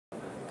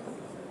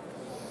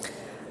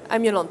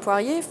I'm Yolande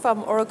Poirier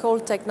from Oracle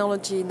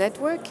Technology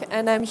Network,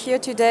 and I'm here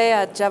today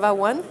at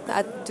JavaOne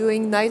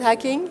doing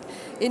NightHacking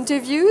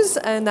interviews,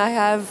 and I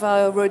have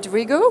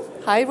Rodrigo.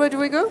 Hi,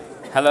 Rodrigo.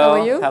 Hello. How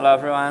are you? Hello,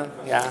 everyone.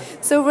 Yeah.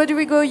 So,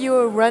 Rodrigo,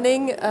 you're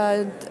running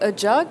a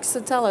JUG,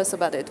 so tell us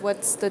about it.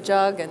 What's the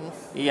JUG? And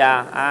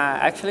Yeah,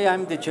 actually,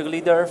 I'm the JUG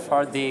leader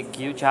for the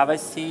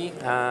GUJavaSC.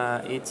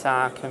 It's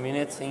a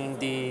community in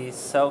the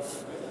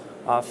south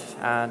of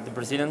the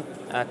Brazilian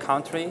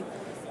country.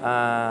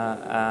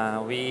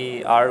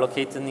 We are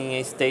located in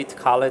a state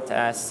called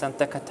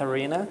Santa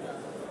Catarina,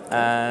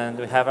 and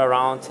we have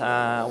around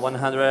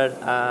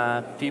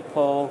 100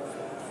 people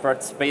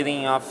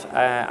participating of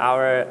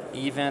our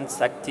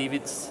events,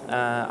 activities,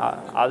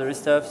 other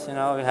stuff. You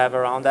know, we have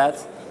around that.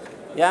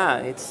 Yeah,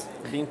 it's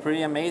been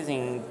pretty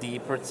amazing, the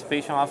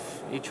participation of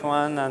each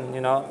one, and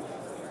you know,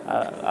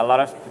 a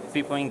lot of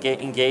people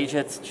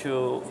engaged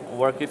to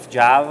work with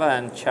Java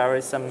and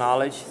share some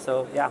knowledge.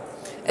 So yeah.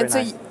 And so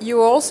nice.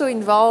 you're also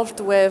involved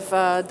with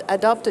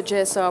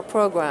Adopt-a-JSR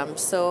program.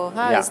 So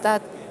how is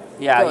that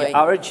going?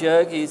 Our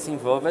JUG is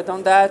involved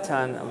on that,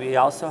 and we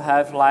also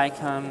have like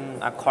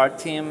a core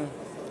team.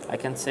 I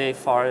can say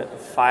for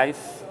 5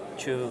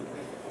 to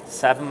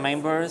 7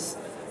 members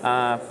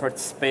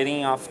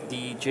participating of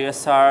the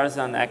JSRs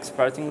and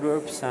experting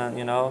groups, and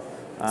you know.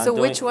 So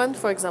which one,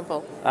 for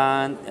example?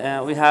 And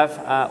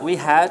we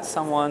had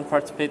someone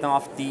participating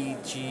of the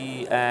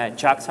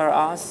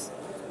JUG-JSR.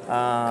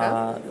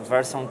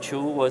 Version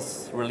 2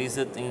 was released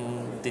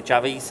in the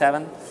Java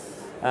 7,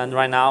 and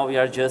right now we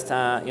are just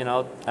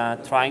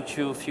trying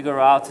to figure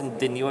out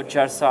the new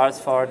JSRs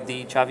for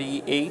the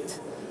Java 8.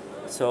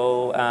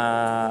 So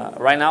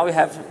right now we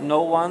have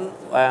no one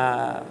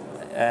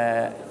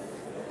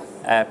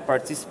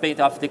participate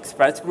of the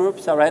express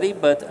groups already,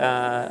 but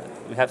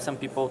we have some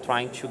people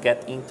trying to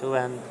get into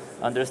and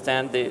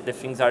understand the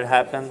things that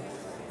happen,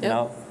 you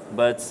know.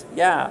 But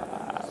yeah,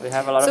 we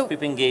have a lot of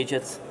people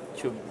engaged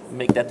to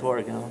make that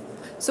work, you know.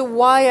 So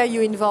why are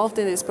you involved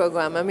in this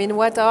program? I mean,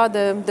 what are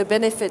the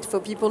benefits for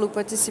people who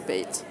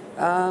participate?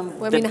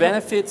 The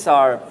benefits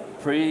are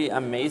pretty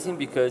amazing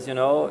because, you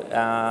know,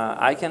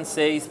 I can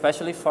say,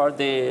 especially for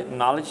the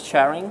knowledge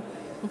sharing,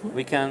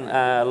 we can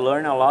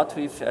learn a lot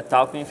with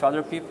talking with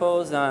other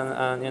people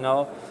and, you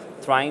know,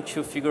 trying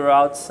to figure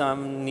out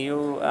some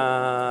new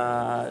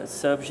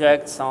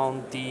subjects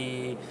on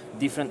the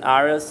different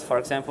areas. For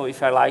example,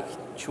 if I like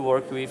to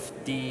work with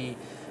the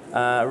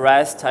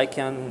REST, I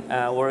can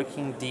work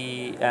in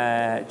the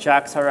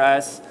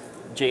JAX-RS,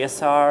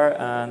 JSR,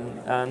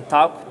 and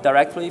talk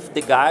directly with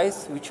the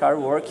guys which are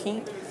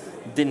working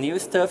the new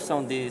stuff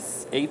on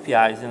these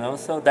APIs, you know.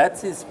 So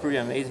that is pretty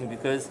amazing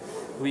because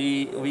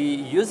we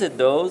use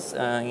those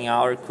in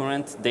our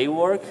current day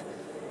work,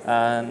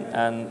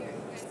 and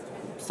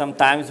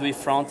sometimes we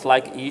front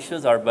like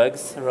issues or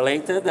bugs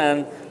related,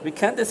 and we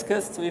can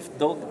discuss with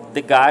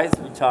the guys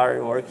which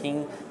are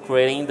working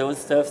creating those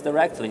stuff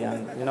directly,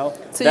 and you know.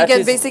 So you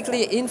can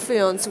basically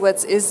influence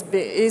what is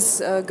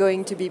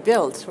going to be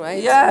built,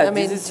 right? Yeah, I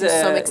mean, to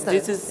some extent.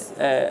 This is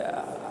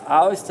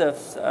our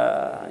stuff.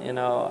 You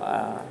know,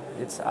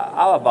 it's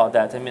all about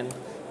that. I mean,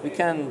 we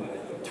can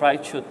try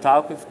to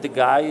talk with the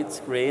guy it's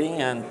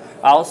creating, and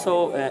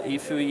also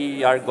if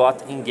we are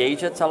got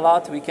engaged a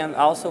lot, we can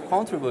also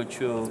contribute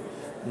to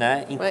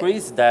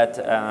increase that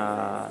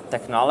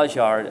technology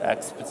or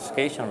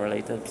specification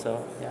related.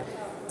 So yeah.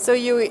 So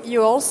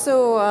you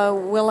also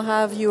will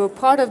have, you're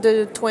part of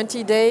the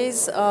 20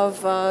 days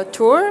of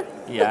tour?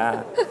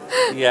 Yeah,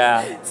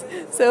 yeah.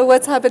 So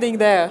what's happening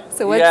there?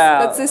 So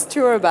what's this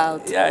tour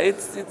about? Yeah,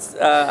 it's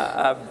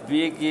a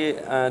big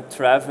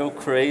travel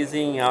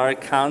crazy in our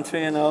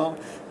country, you know.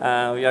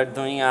 We are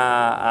doing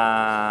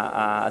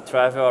a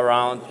travel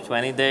around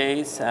 20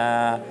 days,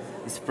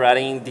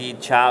 spreading the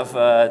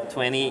Java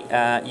 20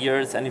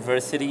 years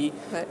anniversary,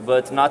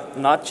 but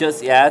not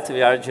just yet.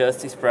 We are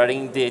just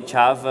spreading the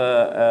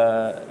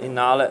Java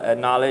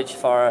knowledge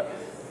for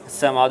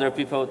some other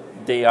people.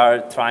 They are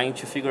trying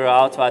to figure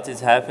out what is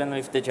happening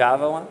with the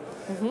Java one.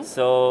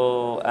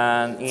 So,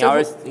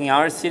 in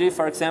our city,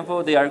 for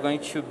example, they are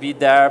going to be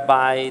there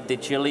by the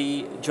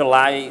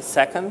July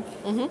 2nd.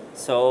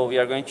 So we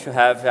are going to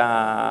have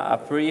a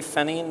pretty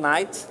funny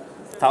night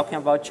talking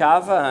about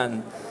Java,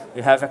 and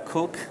we have a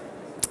cook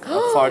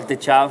for the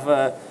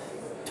Java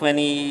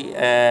 20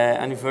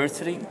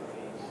 anniversary.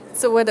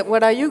 So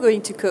what are you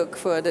going to cook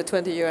for the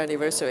 20-year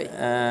anniversary?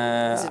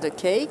 Is it a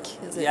cake?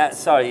 We are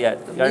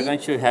going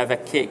to have a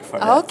cake for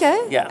that.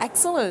 Okay, yeah.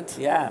 Excellent.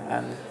 Yeah,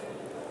 and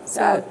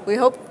so we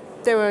hope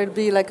there will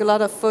be like a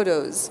lot of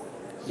photos.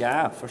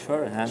 Yeah, for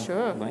sure. And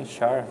I'm going to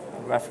share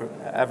with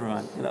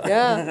everyone. You know?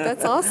 Yeah,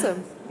 that's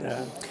awesome.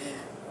 Yeah.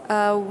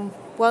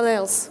 What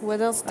else? What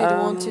else did you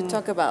want to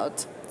talk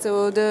about?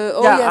 So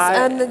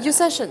and your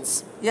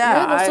sessions.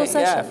 Yeah, sessions,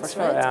 yeah, for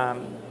sure. Right?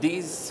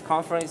 This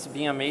conference has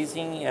been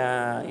amazing.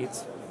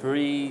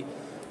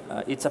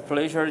 It's a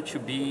pleasure to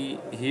be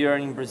here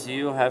in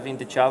Brazil having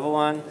the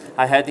JavaOne.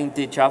 I had in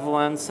the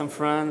JavaOne some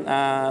fun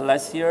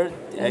last year.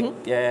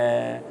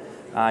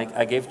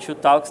 I gave 2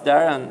 talks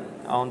there, and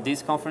on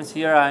this conference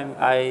here,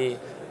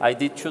 I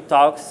did 2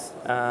 talks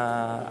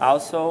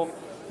also.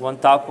 One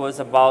talk was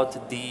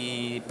about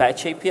the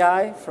patch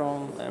API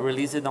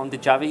released on the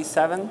Java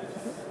 7.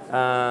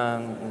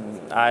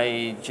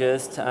 I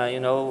just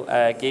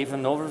gave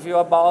an overview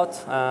about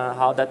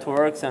how that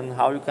works and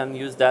how you can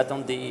use that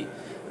on the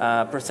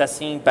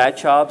processing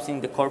batch jobs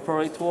in the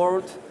corporate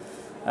world.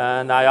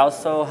 And I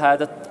also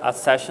had a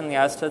session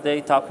yesterday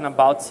talking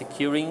about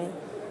securing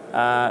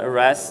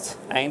REST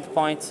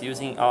endpoints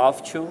using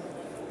OAuth2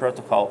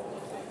 protocol.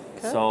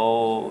 Okay.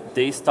 So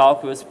this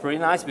talk was pretty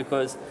nice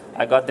because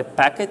I got the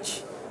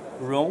package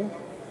room.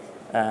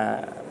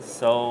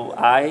 So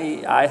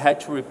I had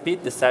to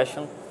repeat the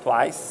session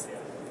twice.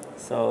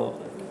 So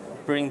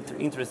pretty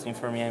interesting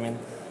for me. I mean,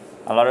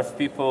 a lot of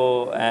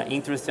people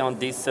interested on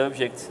this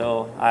subject.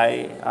 So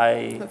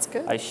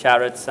I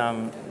shared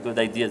some good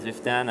ideas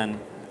with them. And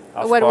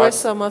what were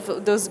some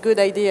of those good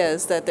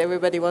ideas that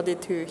everybody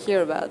wanted to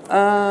hear about?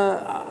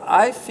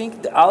 I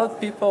think all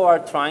people are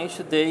trying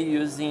today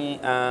using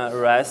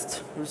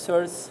REST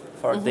resource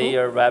for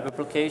their web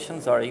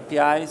applications or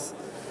APIs,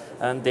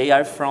 and they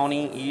are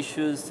finding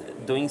issues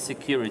doing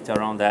security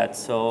around that.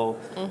 So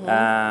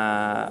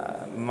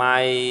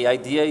my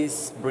idea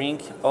is bring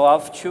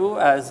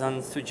OAuth2 as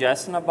a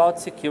suggestion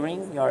about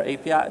securing your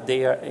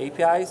their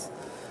APIs,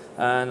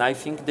 and I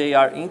think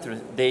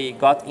they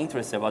got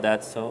interested about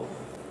that. So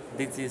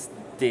this is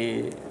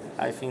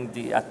I think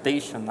the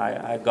attention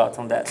I got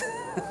on that.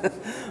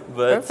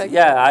 But perfect.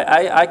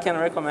 Yeah, I can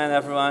recommend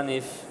everyone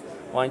if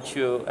want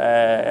to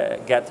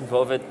get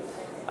involved,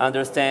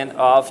 understand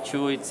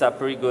OAuth2. It's a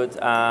pretty good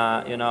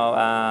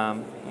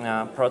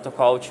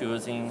protocol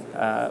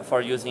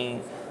for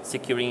using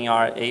securing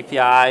your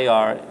API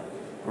or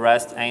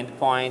REST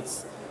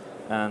endpoints,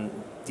 and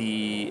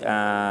the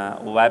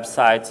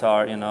websites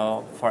are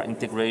for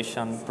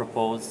integration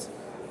proposed.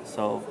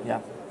 So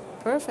yeah.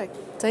 Perfect.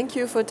 Thank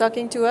you for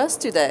talking to us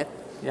today.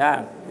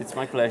 Yeah, it's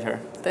my pleasure.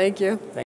 Thank you.